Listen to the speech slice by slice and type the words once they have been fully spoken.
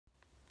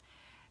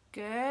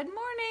Good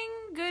morning.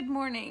 Good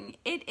morning.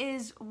 It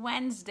is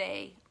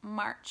Wednesday,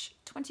 March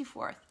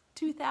 24th,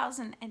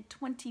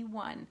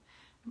 2021.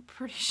 I'm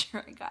pretty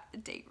sure I got the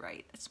date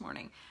right this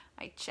morning.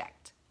 I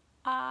checked.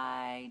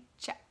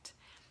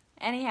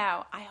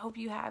 Anyhow, I hope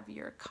you have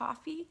your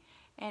coffee.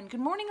 And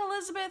good morning,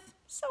 Elizabeth.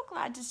 So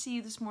glad to see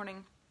you this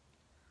morning.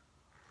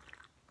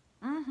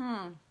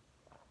 I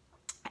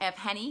have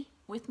Henny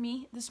with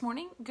me this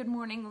morning. Good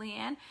morning,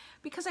 Leanne.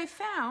 Because I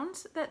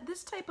found that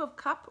this type of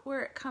cup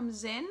where it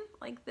comes in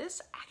like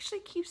this actually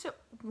keeps it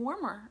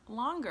warmer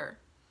longer.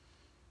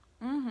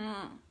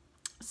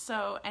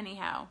 So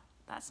anyhow,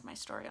 that's my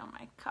story on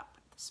my cup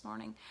this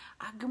morning.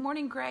 Good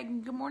morning, Greg.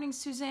 And good morning,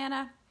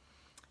 Susanna.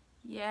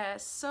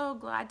 Yes, so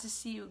glad to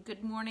see you.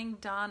 Good morning,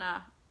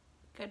 Donna.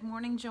 Good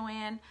morning,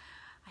 Joanne.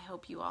 I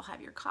hope you all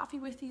have your coffee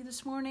with you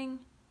this morning.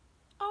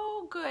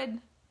 Oh, good.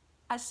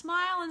 A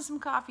smile and some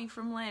coffee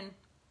from Lynn.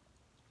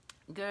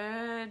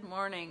 Good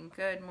morning.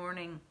 Good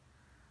morning.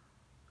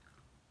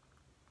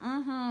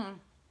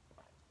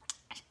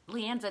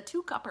 Leanne's a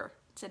two-cupper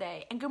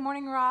today. And good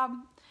morning, Rob.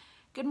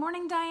 Good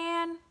morning,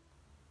 Diane.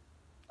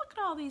 Look at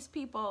all these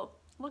people.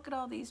 Look at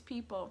all these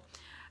people.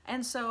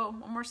 And so,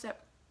 one more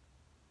sip.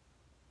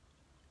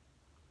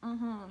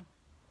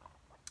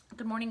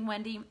 Good morning,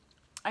 Wendy.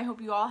 I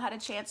hope you all had a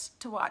chance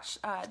to watch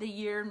the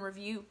year in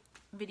review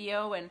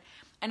video. And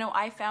I know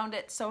I found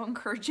it so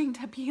encouraging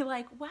to be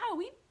like, wow,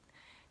 we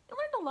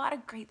learned a lot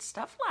of great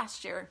stuff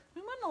last year.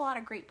 We went a lot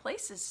of great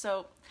places.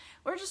 So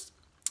we're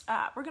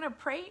going to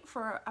pray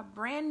for a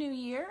brand new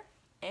year.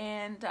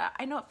 And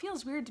I know it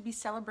feels weird to be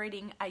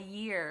celebrating a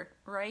year,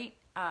 right?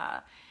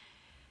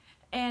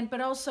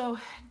 But also,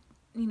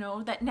 you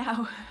know, that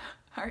now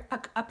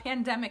a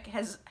pandemic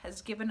has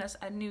given us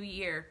a new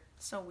year.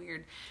 So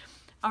weird.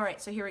 All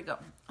right, so here we go.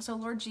 So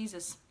Lord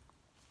Jesus,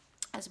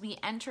 as we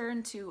enter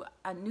into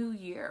a new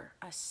year,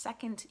 a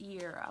second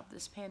year of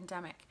this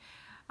pandemic,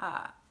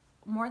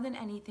 more than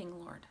anything,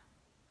 Lord,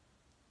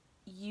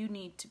 you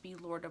need to be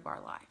Lord of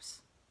our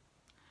lives.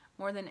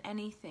 More than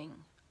anything,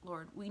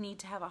 Lord, we need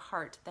to have a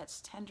heart that's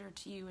tender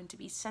to you and to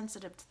be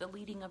sensitive to the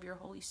leading of your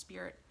Holy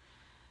Spirit.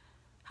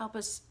 Help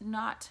us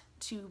not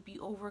to be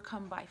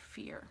overcome by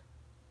fear,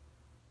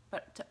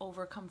 but to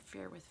overcome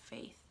fear with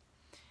faith.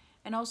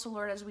 And also,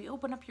 Lord, as we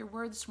open up your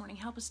word this morning,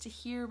 help us to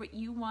hear what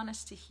you want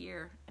us to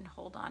hear and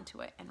hold on to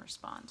it and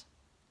respond.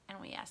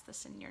 And we ask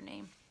this in your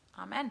name.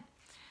 Amen.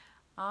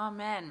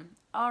 Amen.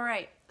 All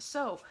right,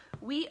 so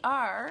we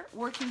are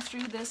working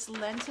through this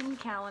Lenten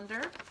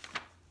calendar,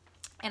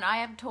 and I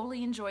have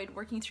totally enjoyed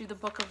working through the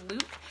book of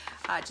Luke,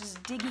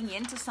 just digging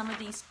into some of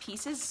these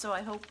pieces, so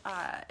I hope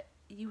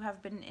you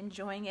have been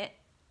enjoying it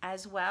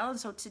as well. And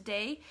so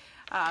today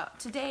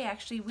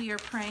actually, we are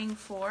praying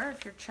for,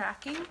 if you're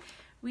tracking,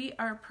 we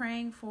are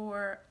praying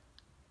for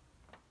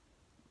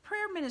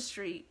prayer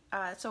ministry.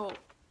 So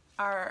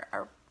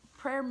our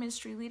prayer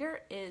ministry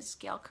leader is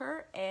Gail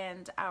Kerr,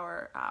 and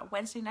our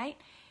Wednesday night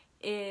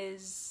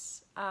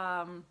is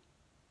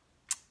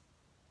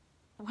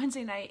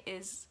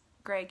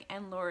Greg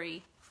and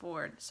Lori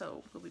Ford.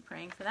 So we'll be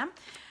praying for them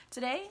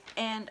today.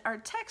 And our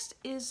text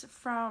is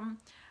from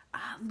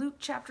Luke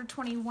chapter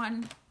 20,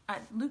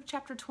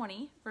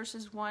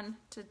 verses 1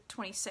 to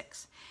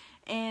 26.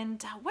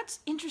 And what's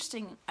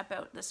interesting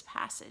about this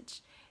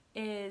passage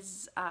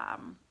is,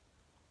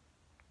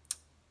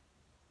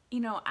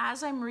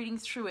 as I'm reading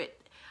through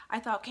it, I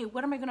thought, okay,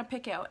 what am I going to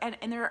pick out?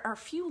 And there are a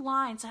few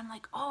lines. I'm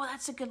like, oh,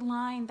 that's a good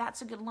line.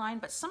 That's a good line.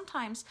 But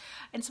sometimes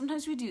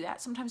we do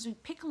that. Sometimes we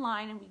pick a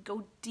line and we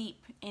go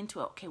deep into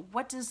it. Okay,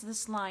 what does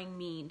this line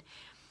mean?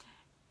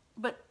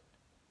 But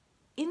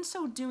in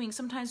so doing,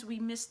 sometimes we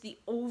miss the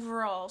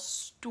overall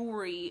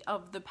story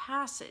of the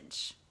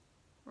passage,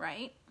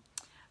 right?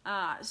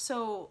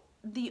 So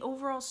the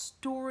overall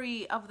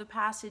story of the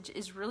passage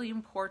is really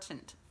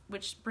important,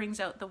 which brings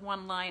out the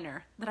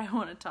one-liner that I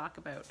want to talk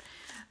about.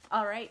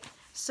 All right,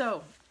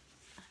 so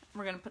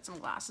we're going to put some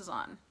glasses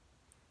on.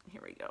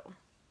 Here we go.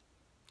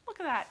 Look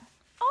at that.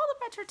 All the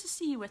better to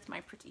see you with,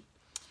 my pretty.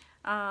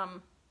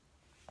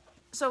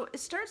 So it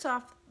starts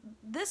off,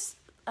 this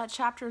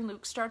chapter in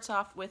Luke starts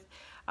off with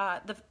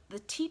the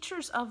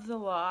teachers of the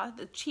law,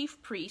 the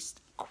chief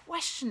priest,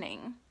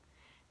 questioning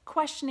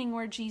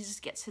where Jesus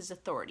gets his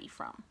authority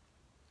from.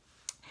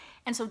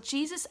 And so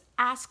Jesus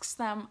asks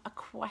them a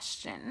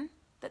question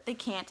that they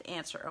can't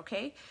answer,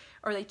 okay?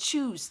 Or they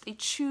choose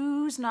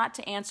not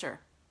to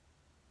answer,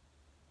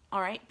 all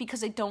right?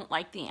 Because they don't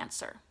like the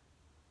answer,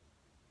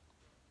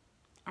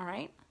 all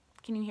right?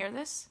 Can you hear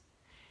this?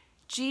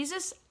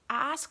 Jesus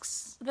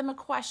asks them a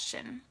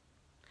question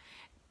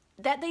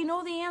that they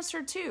know the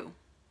answer to,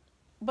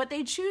 but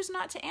they choose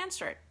not to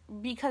answer it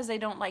because they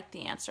don't like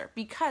the answer,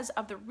 because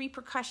of the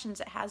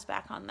repercussions it has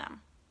back on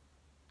them.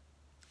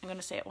 I'm going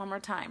to say it one more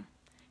time,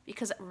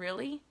 because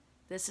really,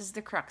 this is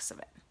the crux of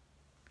it.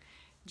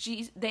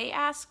 They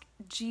ask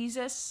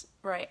Jesus,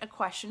 right, a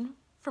question,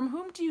 from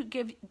whom do you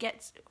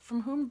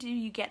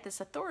get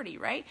this authority,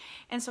 right?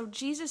 And so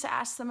Jesus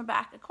asks them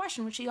back a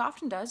question, which he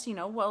often does,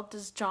 well,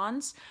 does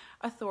John's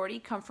authority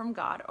come from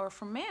God or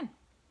from man?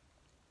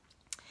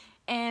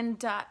 And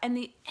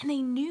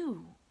they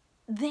knew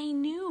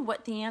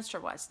what the answer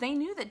was. They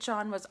knew that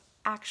John was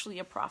actually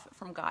a prophet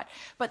from God.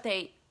 But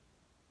they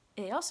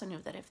also knew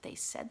that if they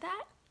said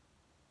that,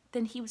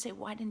 then he would say,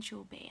 why didn't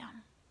you obey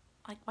him?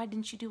 Like, why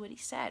didn't you do what he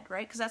said,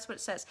 right? Because that's what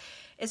it says.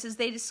 It says,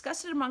 they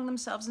discussed it among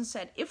themselves and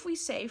said, if we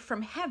say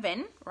from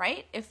heaven,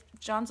 right? If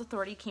John's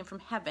authority came from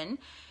heaven,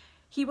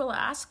 he will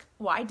ask,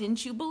 why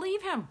didn't you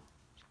believe him?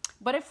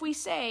 But if we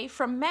say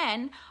from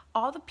men,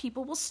 all the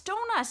people will stone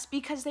us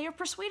because they are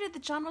persuaded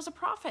that John was a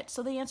prophet.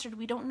 So they answered,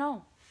 we don't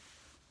know.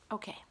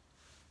 Okay.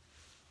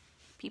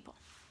 People.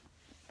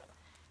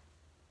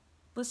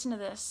 Listen to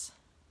this.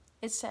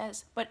 It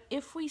says, but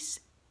if we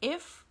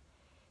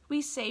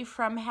say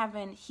from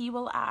heaven, he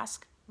will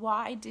ask,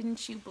 why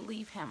didn't you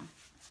believe him?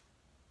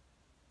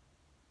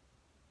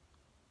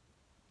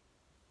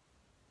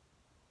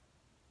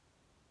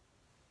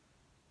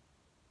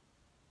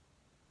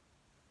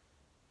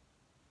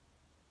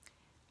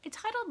 I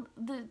titled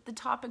the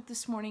topic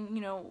this morning,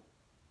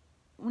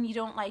 when you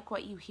don't like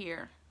what you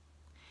hear.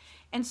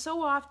 And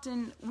so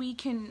often we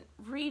can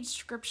read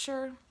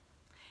scripture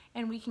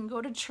and we can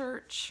go to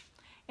church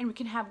and we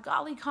can have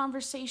godly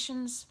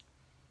conversations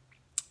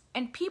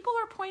and people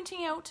are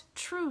pointing out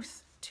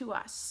truth to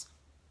us,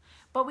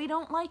 but we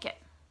don't like it.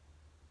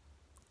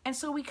 And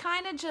so we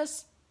kind of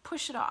just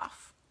push it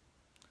off.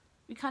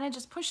 We kind of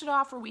just push it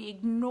off, or we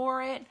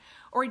ignore it,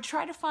 or we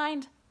try to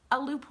find a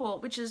loophole,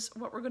 which is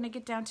what we're going to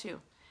get down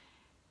to,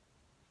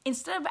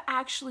 instead of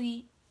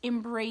actually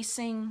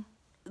embracing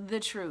the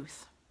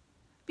truth.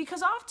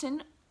 Because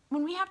often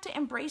when we have to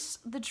embrace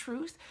the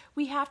truth,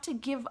 we have to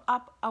give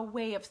up a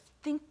way of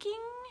thinking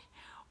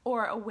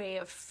or a way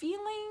of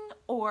feeling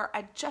or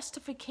a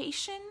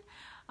justification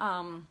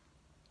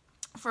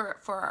for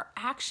our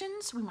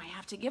actions. We might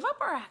have to give up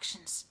our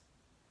actions.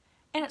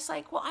 And it's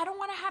like, well, I don't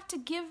want to have to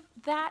give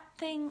that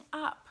thing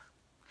up,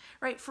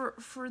 right? For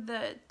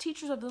the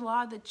teachers of the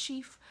law, the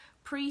chief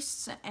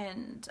priests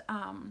and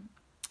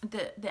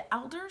the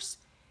elders.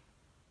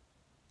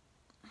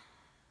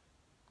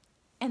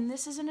 And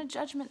this isn't a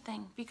judgment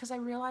thing, because I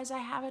realize I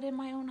have it in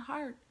my own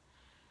heart.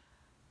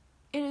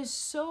 It is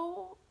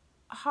so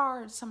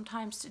hard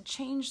sometimes to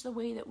change the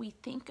way that we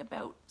think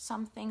about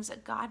some things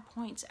that God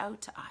points out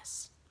to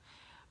us.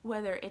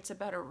 Whether it's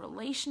about a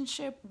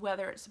relationship,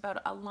 whether it's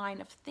about a line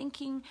of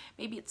thinking,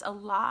 maybe it's a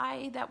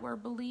lie that we're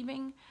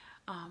believing.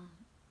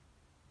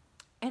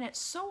 And it's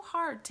so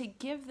hard to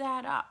give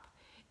that up,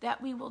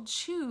 that we will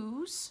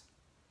choose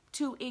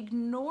to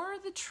ignore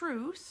the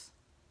truth,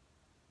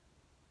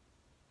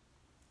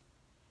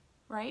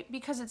 right?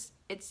 Because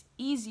it's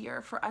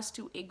easier for us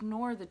to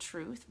ignore the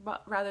truth,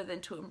 but rather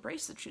than to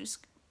embrace the truth.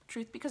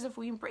 Because if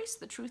we embrace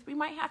the truth, we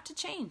might have to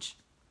change.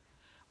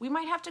 We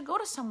might have to go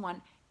to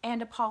someone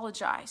and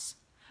apologize.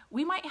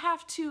 We might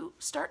have to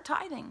start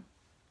tithing.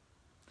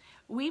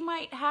 We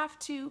might have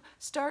to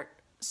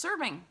start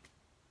serving,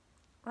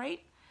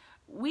 right?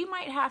 We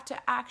might have to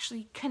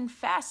actually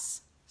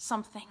confess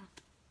something.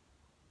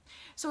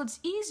 So it's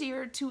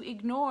easier to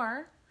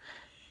ignore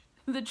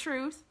the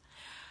truth.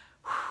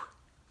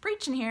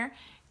 Preaching here.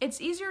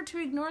 It's easier to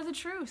ignore the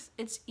truth.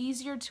 It's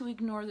easier to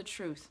ignore the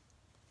truth.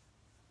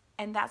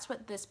 And that's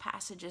what this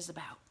passage is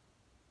about.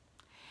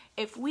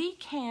 If we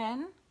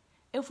can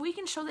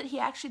show that he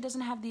actually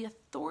doesn't have the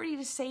authority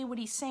to say what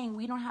he's saying,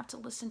 we don't have to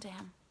listen to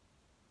him.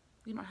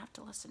 We don't have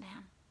to listen to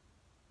him.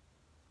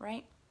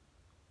 Right?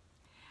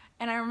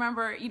 And I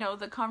remember,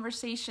 the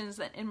conversations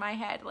that in my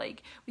head,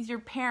 like with your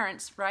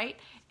parents, right?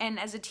 And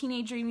as a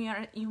teenager,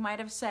 you might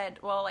have said,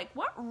 well, like,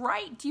 what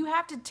right do you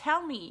have to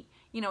tell me,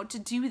 to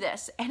do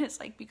this? And it's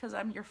like, because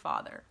I'm your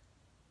father,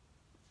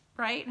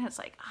 right? And it's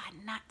like,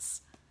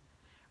 nuts,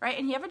 right?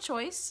 And you have a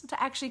choice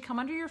to actually come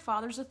under your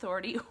father's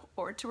authority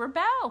or to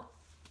rebel.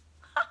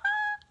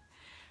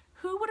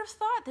 Who would have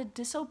thought that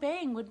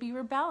disobeying would be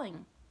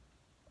rebelling?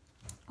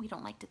 We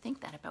don't like to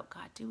think that about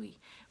God, do we?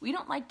 We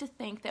don't like to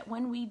think that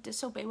when we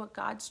disobey what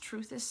God's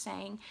truth is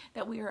saying,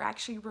 that we are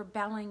actually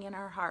rebelling in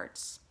our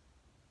hearts.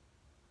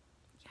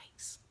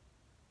 Yikes.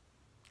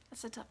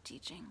 That's a tough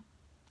teaching.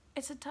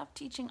 It's a tough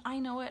teaching. I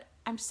know it.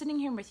 I'm sitting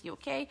here with you,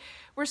 okay?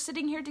 We're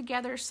sitting here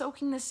together,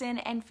 soaking this in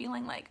and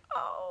feeling like,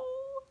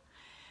 oh.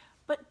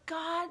 But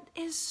God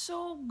is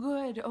so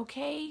good,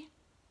 okay?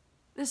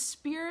 The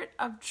Spirit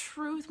of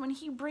truth, when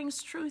he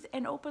brings truth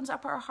and opens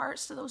up our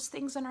hearts to those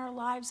things in our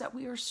lives that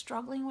we are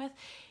struggling with,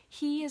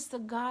 he is the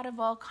God of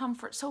all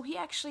comfort. So he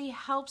actually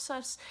helps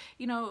us,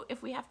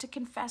 if we have to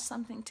confess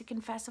something, to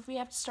confess. If we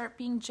have to start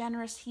being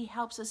generous, he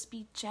helps us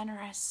be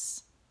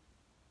generous.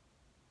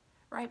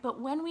 Right?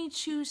 But when we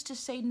choose to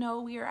say no,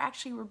 we are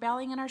actually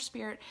rebelling in our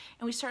spirit,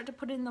 and we start to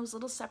put in those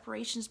little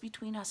separations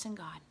between us and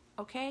God.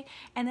 Okay?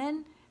 And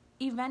then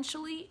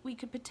eventually we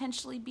could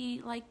potentially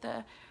be like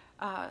the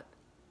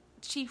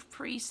chief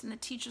priests and the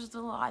teachers of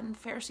the law and the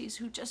Pharisees,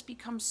 who just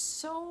become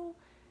so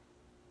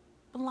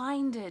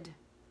blinded,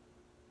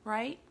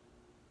 right,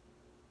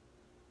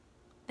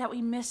 that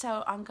we miss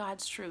out on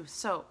God's truth.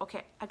 So,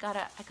 okay, I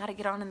gotta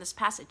get on in this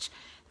passage.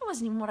 That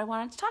wasn't even what I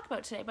wanted to talk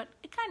about today, but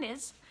it kind of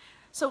is.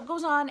 So it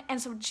goes on,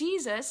 and so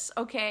Jesus,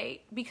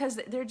 okay, because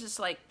they're just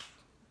like,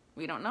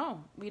 we don't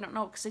know,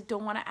 because they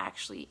don't want to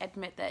actually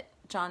admit that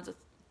John's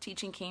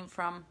teaching came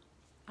from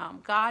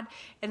God.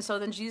 And so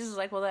then Jesus is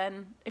like, well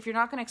then, if you're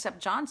not going to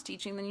accept John's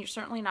teaching, then you're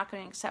certainly not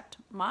going to accept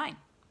mine,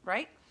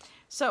 right?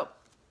 So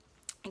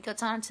it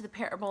goes on to the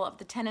parable of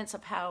the tenants,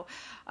 of how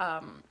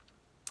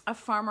a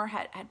farmer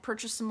had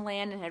purchased some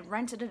land and had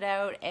rented it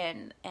out,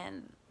 and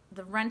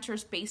the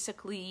renters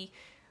basically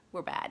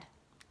were bad,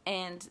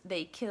 and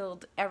they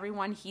killed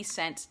everyone he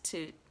sent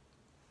to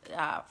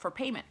for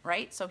payment,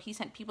 right? So he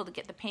sent people to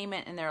get the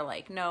payment, and they're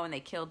like, no, and they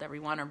killed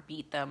everyone or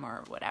beat them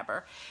or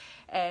whatever.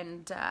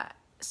 And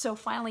so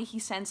finally he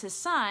sends his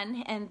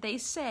son, and they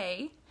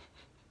say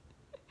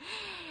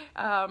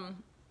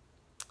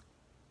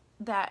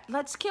that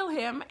let's kill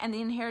him and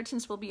the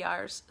inheritance will be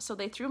ours. So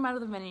they threw him out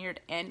of the vineyard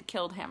and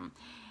killed him.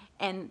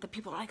 And the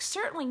people are like,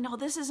 certainly, no,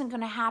 this isn't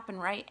going to happen,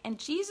 right? And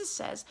Jesus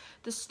says,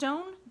 the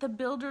stone the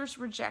builders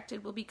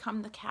rejected will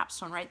become the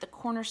capstone, right? The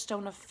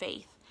cornerstone of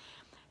faith.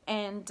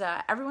 And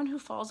everyone who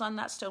falls on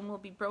that stone will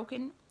be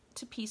broken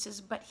to pieces,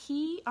 but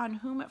he on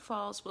whom it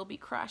falls will be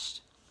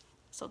crushed.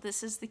 So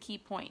this is the key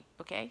point,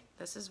 okay?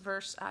 This is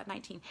verse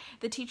 19.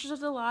 The teachers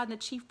of the law and the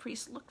chief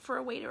priests looked for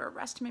a way to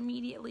arrest him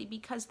immediately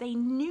because they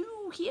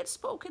knew he had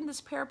spoken this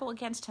parable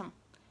against him.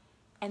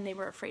 And they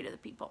were afraid of the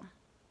people,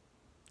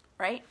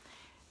 right?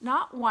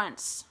 Not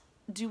once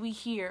do we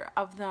hear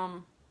of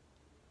them.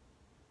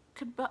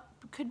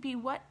 Could be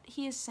what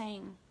he is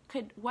saying.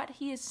 Could what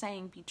he is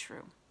saying be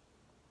true?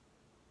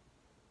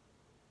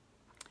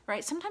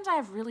 Right? Sometimes I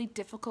have really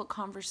difficult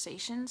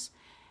conversations,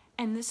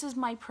 and this is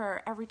my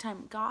prayer every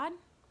time. God,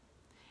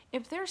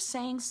 if they're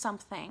saying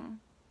something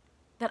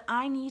that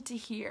I need to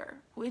hear,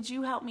 would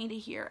you help me to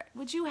hear it?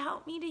 Would you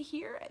help me to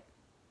hear it?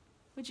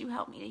 Would you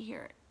help me to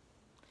hear it?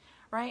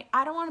 Right?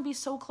 I don't want to be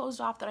so closed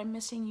off that I'm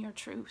missing your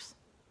truth.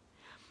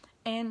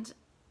 And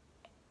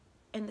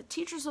the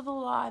teachers of the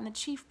law and the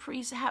chief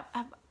priests have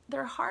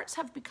their hearts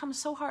have become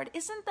so hard.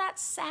 Isn't that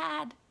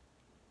sad?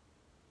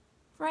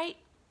 Right?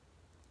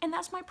 And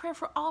that's my prayer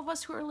for all of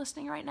us who are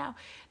listening right now,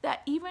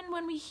 that even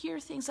when we hear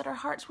things, that our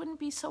hearts wouldn't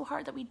be so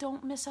hard that we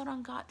don't miss out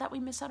on God, that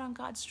we miss out on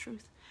God's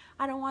truth.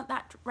 I don't want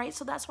that, right?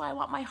 So that's why I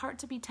want my heart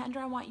to be tender.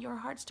 I want your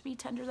hearts to be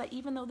tender, that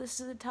even though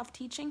this is a tough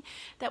teaching,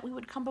 that we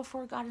would come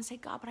before God and say,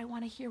 God, but I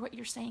want to hear what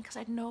you're saying, because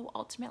I know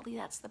ultimately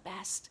that's the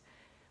best.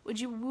 Would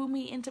you woo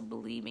me into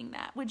believing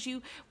that? Would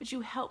you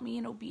help me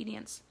in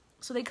obedience?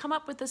 So they come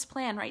up with this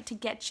plan, right, to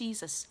get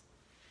Jesus.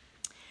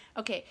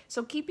 Okay,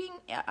 so keeping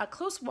a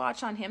close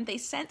watch on him, they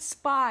sent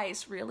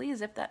spies, really, as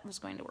if that was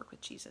going to work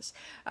with Jesus,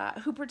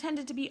 who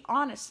pretended to be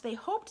honest. They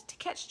hoped to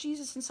catch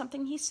Jesus in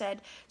something he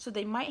said, so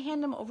they might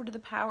hand him over to the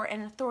power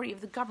and authority of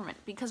the government.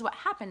 Because what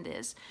happened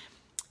is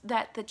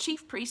that the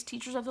chief priests,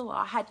 teachers of the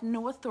law, had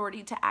no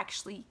authority to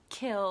actually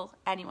kill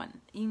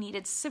anyone. You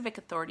needed civic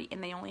authority,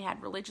 and they only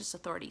had religious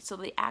authority. So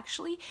they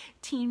actually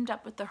teamed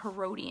up with the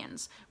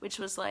Herodians, which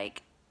was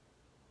like,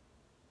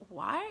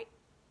 why?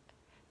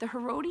 The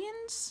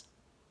Herodians?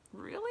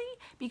 Really?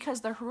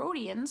 Because the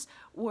Herodians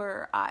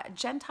were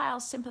Gentile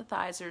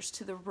sympathizers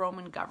to the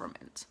Roman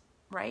government,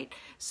 right?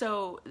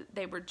 So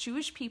they were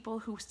Jewish people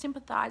who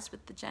sympathized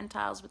with the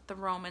Gentiles, with the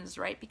Romans,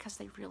 right? Because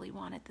they really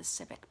wanted the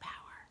civic power.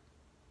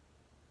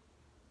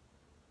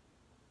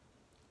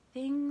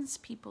 Things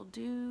people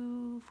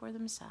do for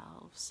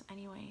themselves.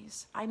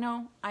 Anyways, I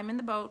know, I'm in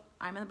the boat.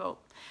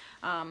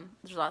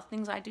 There's a lot of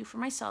things I do for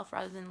myself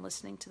rather than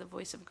listening to the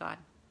voice of God.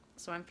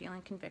 So I'm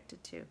feeling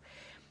convicted too.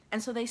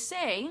 And so they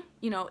say,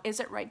 is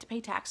it right to pay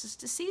taxes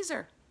to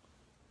Caesar?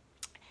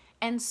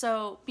 And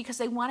so, because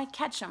they want to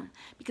catch him.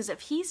 Because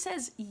if he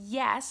says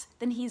yes,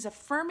 then he's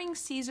affirming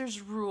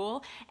Caesar's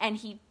rule, and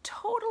he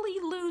totally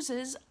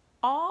loses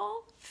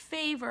all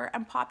favor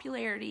and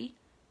popularity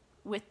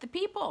with the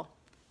people.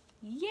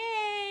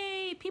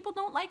 Yay! People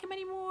don't like him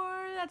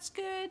anymore. That's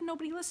good.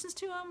 Nobody listens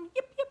to him.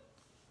 Yep.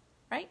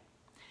 Right?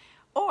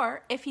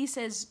 Or if he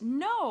says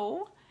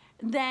no,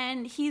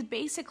 then he's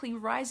basically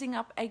rising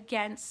up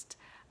against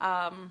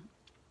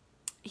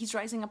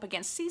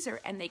Caesar,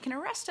 and they can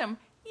arrest him.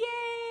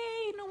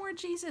 Yay! No more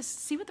Jesus.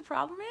 See what the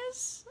problem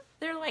is?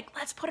 They're like,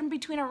 let's put him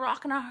between a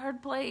rock and a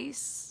hard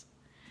place.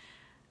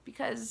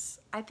 Because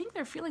I think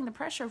they're feeling the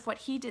pressure of what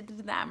he did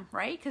to them,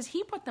 right? Because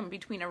he put them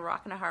between a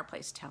rock and a hard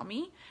place. Tell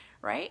me,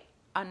 right?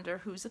 Under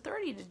whose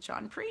authority did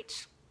John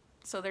preach?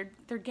 So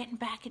they're getting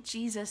back at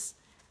Jesus.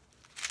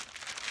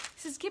 He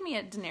says, give me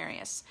a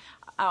denarius,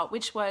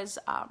 which was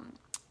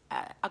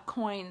a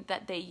coin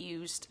that they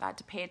used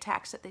to pay a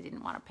tax that they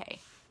didn't want to pay.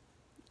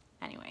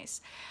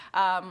 Anyways,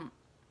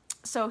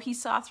 so he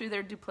saw through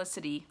their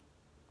duplicity,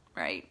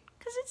 right?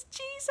 Because it's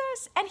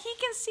Jesus, and he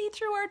can see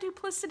through our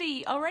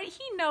duplicity, all right?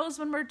 He knows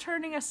when we're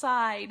turning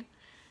aside,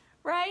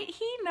 right?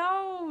 He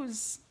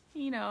knows.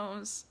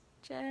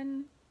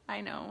 Jen,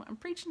 I know. I'm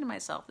preaching to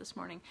myself this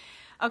morning.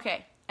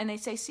 Okay, and they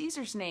say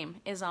Caesar's name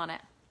is on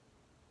it.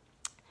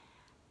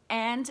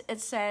 And it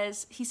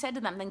says, he said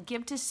to them, then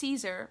give to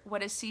Caesar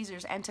what is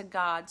Caesar's, and to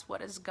God's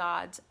what is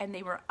God's. And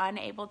they were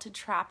unable to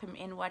trap him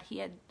in what he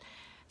had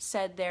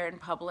said there in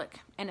public,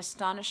 and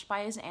astonished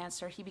by his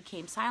answer, he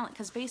became silent.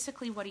 Because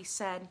basically what he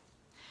said,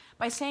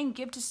 by saying,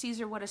 give to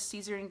Caesar what is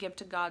Caesar and give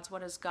to God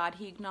what is God,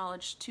 he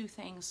acknowledged two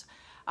things.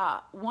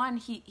 One,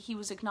 he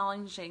was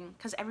acknowledging,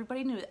 because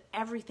everybody knew that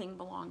everything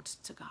belonged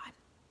to God.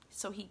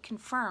 So he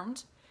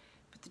confirmed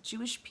with the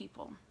Jewish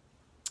people,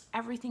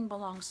 everything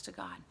belongs to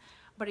God.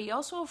 But he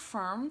also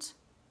affirmed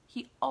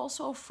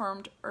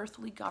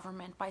earthly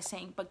government by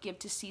saying, but give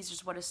to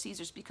Caesar's what is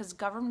Caesar's, because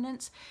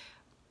governments,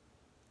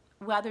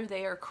 whether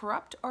they are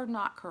corrupt or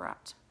not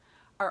corrupt,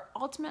 are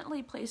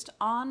ultimately placed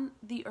on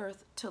the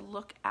earth to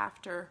look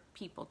after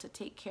people, to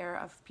take care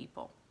of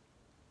people.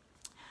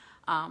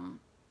 And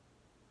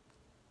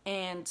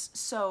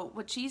so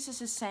what Jesus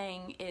is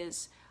saying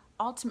is,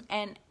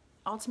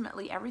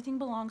 ultimately everything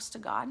belongs to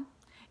God,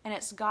 and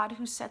it's God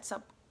who sets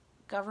up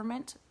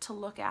government to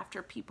look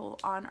after people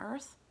on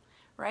earth,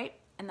 right?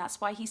 And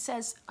that's why he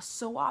says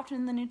so often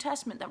in the New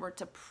Testament that we're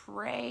to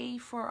pray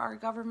for our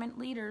government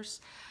leaders.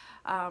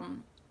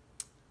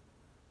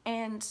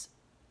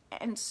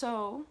 And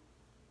so,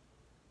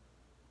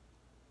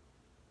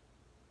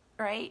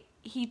 right,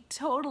 he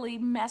totally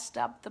messed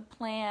up the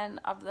plan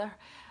of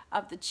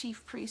the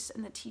chief priests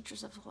and the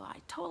teachers of the law.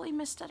 He totally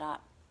messed it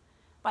up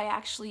by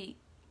actually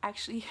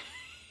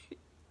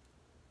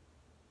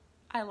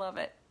I love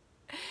it,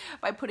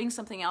 by putting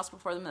something else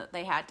before them that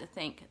they had to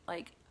think,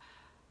 like,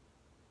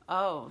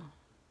 oh,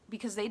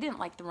 because they didn't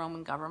like the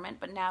Roman government,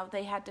 but now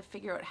they had to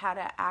figure out how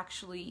to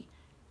actually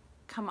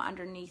come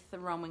underneath the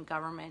Roman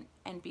government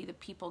and be the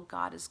people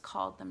God has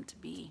called them to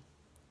be,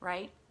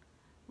 right?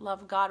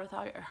 Love God with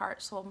all your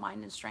heart, soul,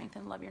 mind, and strength,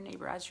 and love your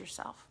neighbor as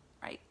yourself,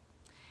 right?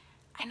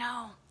 I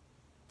know.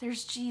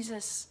 There's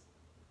Jesus.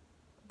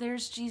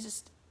 There's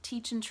Jesus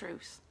teaching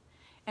truth.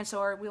 And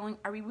so are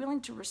we willing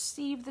to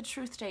receive the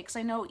truth today? Because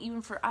I know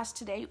even for us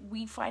today,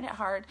 we find it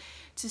hard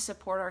to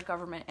support our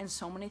government in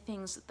so many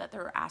things that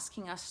they're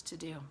asking us to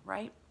do,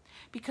 right?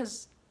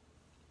 Because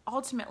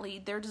ultimately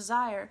their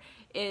desire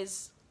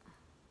is,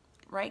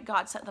 right,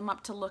 God set them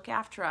up to look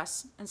after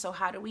us. And so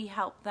how do we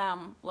help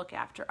them look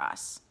after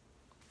us?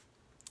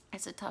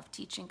 It's a tough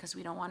teaching because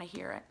we don't want to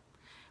hear it,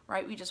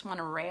 right? We just want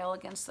to rail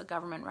against the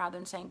government rather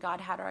than saying, God,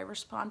 how do I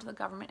respond to the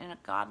government in a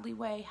godly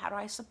way? How do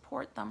I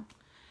support them?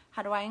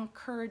 How do I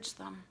encourage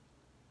them,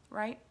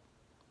 right?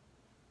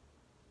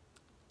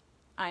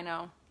 I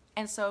know.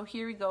 And so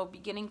here we go,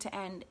 beginning to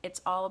end.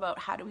 It's all about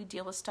how do we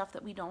deal with stuff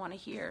that we don't want to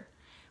hear.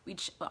 We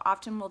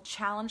often will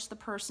challenge the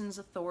person's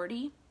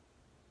authority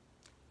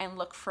and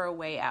look for a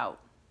way out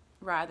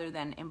rather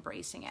than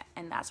embracing it.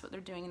 And that's what they're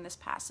doing in this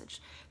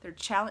passage. They're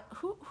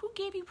who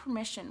gave you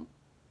permission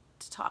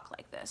to talk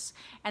like this?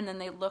 And then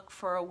they look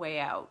for a way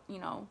out. You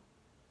know,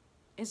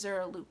 is there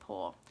a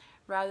loophole?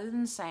 Rather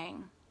than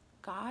saying,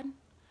 God,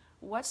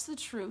 what's the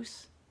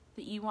truth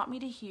that you want me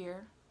to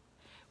hear?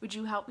 Would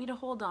you help me to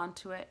hold on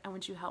to it? And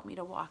would you help me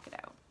to walk it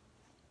out?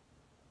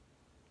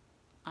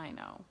 I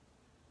know.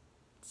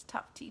 It's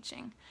tough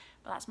teaching,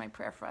 but that's my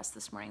prayer for us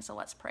this morning. So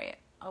let's pray it.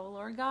 Oh,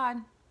 Lord God,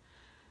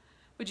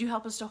 would you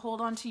help us to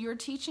hold on to your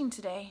teaching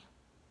today?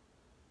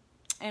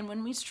 And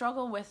when we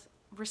struggle with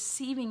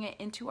receiving it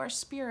into our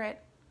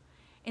spirit,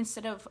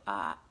 instead of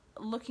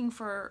looking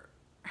for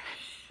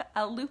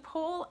a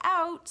loophole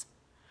out,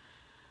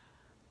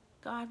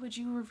 God, would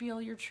you reveal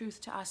your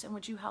truth to us, and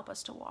would you help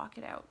us to walk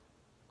it out?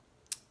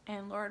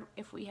 And Lord,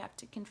 if we have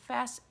to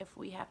confess, if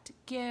we have to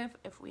give,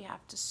 if we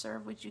have to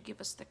serve, would you give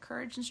us the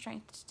courage and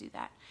strength to do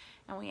that?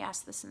 And we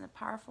ask this in the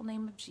powerful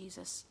name of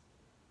Jesus.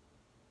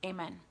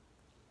 Amen.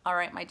 All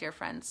right, my dear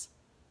friends,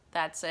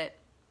 that's it.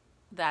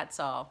 That's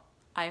all.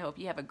 I hope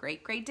you have a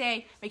great, great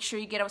day. Make sure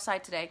you get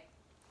outside today.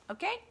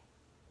 Okay?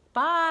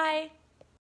 Bye.